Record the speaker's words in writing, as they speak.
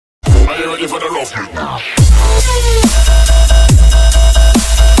Hey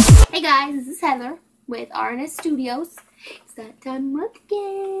guys, this is Heather with RNS Studios. It's that time of month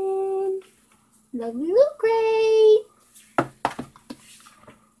again. Lovely Loot Crate. Oh,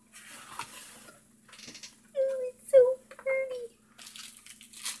 it's so pretty.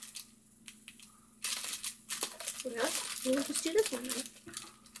 Well, we'll just do this one now.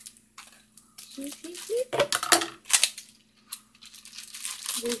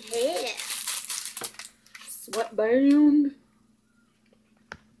 We have Sweatband.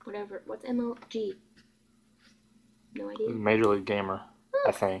 Whatever. What's MLG? No idea. Major League Gamer,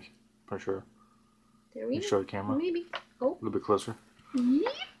 I think. For sure. There we go. Show the camera. Maybe. Oh. A little bit closer.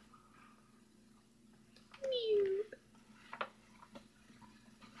 Yep.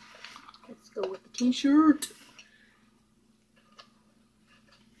 Let's go with the t-shirt.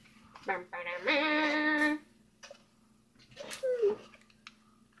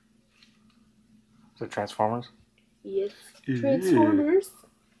 Is it Transformers? Yes. Transformers.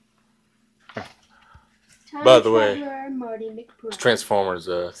 By the way, Marty McFly. it's Transformers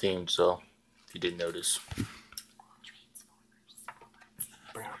themed, so if you didn't notice.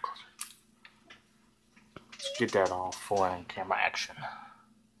 Let's get that all full-on camera action.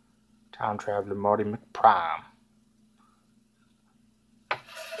 Time traveler Marty McPrime.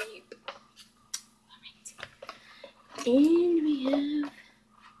 And we have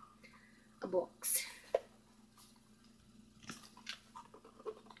a box.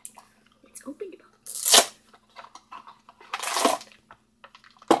 Let's open the box.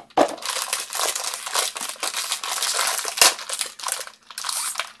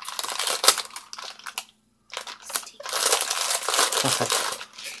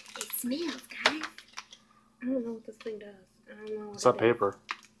 It smells, guys. I don't know what this thing does. I don't know what What's that paper?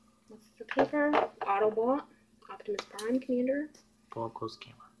 What's the paper? Autobot. Optimus Prime Commander. Pull up close the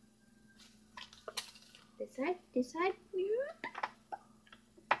camera. This side, this side.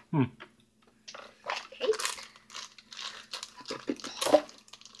 Hmm. Okay.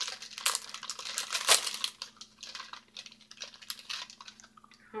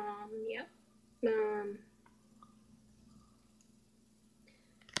 Yep.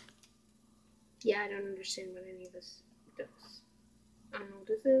 Yeah, I don't understand what any of this does. I don't know what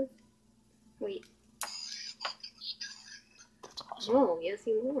this is. Wait. That's awesome. Oh, yes,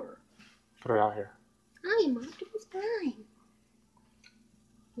 more. Put it out here. I am Optimus Prime.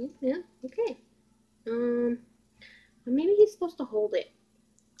 Yeah, okay. Maybe he's supposed to hold it.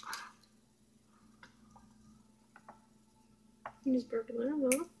 He just broke it. I don't know.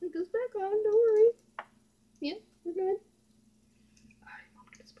 It goes back on. Don't worry. Yeah, we're good. I'm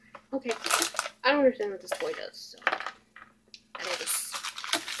Optimus Prime. Okay. I don't understand what this toy does, so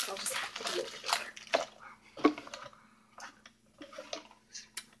I'll just have to deal with it.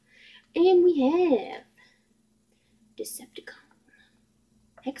 And we have Decepticon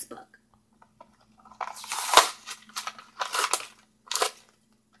Hexbug.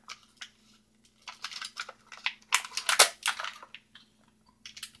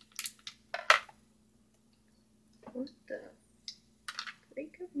 What the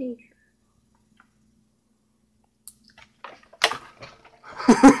freak of nature?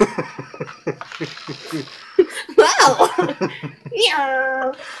 Wow!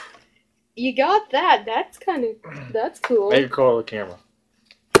 Yeah. You got that. That's cool. Make it crawl to the camera.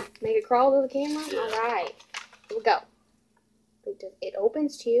 Make it crawl to the camera? Yeah. Alright. Here we go. It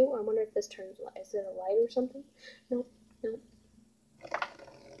opens too. I wonder if this turns light. Is it a light or something? No.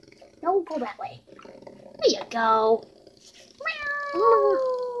 No, go that way. There you go.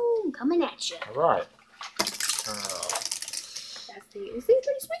 Meow. Coming at you. Alright. This thing's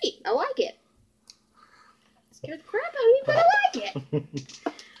pretty sweet. I like it. Scared the crap out of me, but I like it.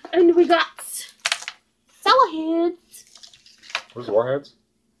 And we got Sourheads. Where's Warheads?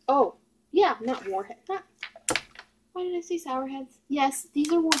 Oh, yeah, not Warheads. Why did I say Sourheads? Yes,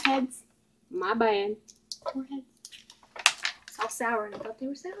 these are Warheads. My bad. Warheads. It's all sour, and I thought they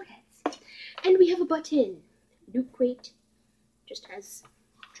were Sourheads. And we have a button. Loot Crate. Just has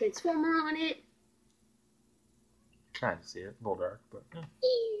Transformer on it. Trying to see it. A little dark, but yeah.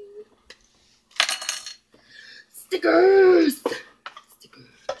 Stickers!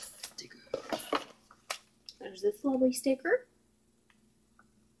 There's this lovely sticker.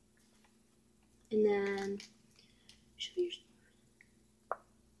 And then, show your.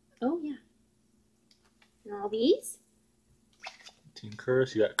 Oh, yeah. And all these. Team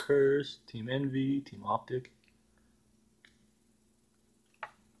Curse, you got Curse, Team Envy, Team Optic.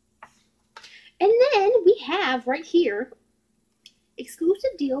 And then we have right here,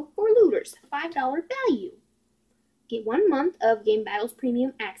 exclusive deal for looters, $5 value. Get 1 month of Game Battles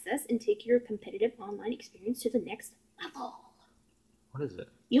Premium access and take your competitive online experience to the next level. What is it?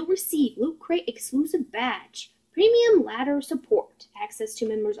 You'll receive Loot Crate exclusive badge, premium ladder support, access to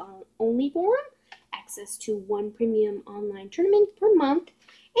members only forum, access to 1 premium online tournament per month,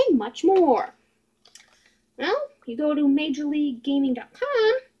 and much more. Well, you go to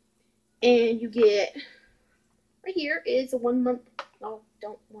MajorLeagueGaming.com and you get, right here is a 1 month. Oh,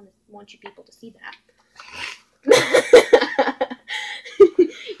 don't want you people to see that.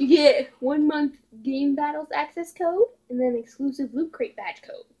 You get 1 month Game Battles access code and then exclusive Loot Crate badge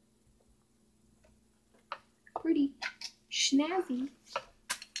code. Pretty snazzy.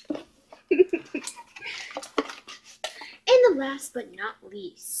 And the last but not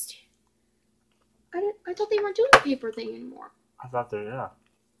least, I thought they weren't doing the paper thing anymore. I thought they, yeah.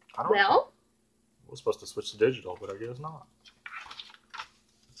 I don't know. Well, We're supposed to switch to digital, but I guess not.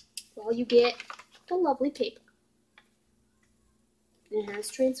 well, you get the lovely paper. And it has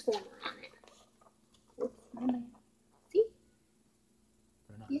Transformer on it. Oops, my bad. See?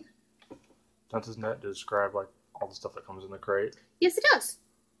 Very nice. Yeah. Doesn't that describe like all the stuff that comes in the crate? Yes, it does.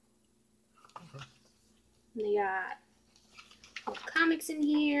 Okay. And they got little comics in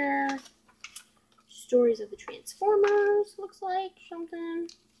here. Stories of the Transformers, looks like something.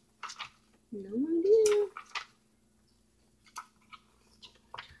 No idea.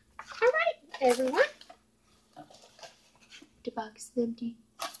 Alright, everyone. The box is empty.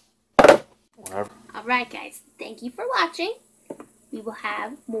 Whatever. Alright, guys. Thank you for watching. We will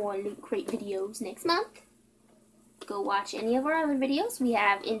have more Loot Crate videos next month. Go watch any of our other videos. We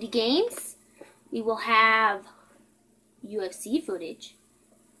have indie games. We will have UFC footage.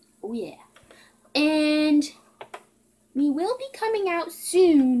 Oh, yeah. And we will be coming out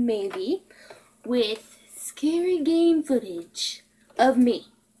soon, maybe, with scary game footage of me.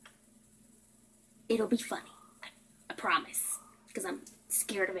 It'll be funny. I promise. Because I'm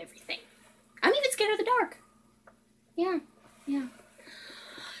scared of everything. I'm even scared of the dark. Yeah.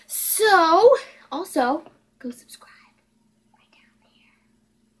 So, also, go subscribe. Right down here.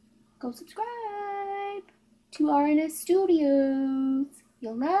 Go subscribe to RNS Studios.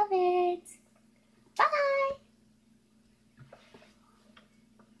 You'll love it.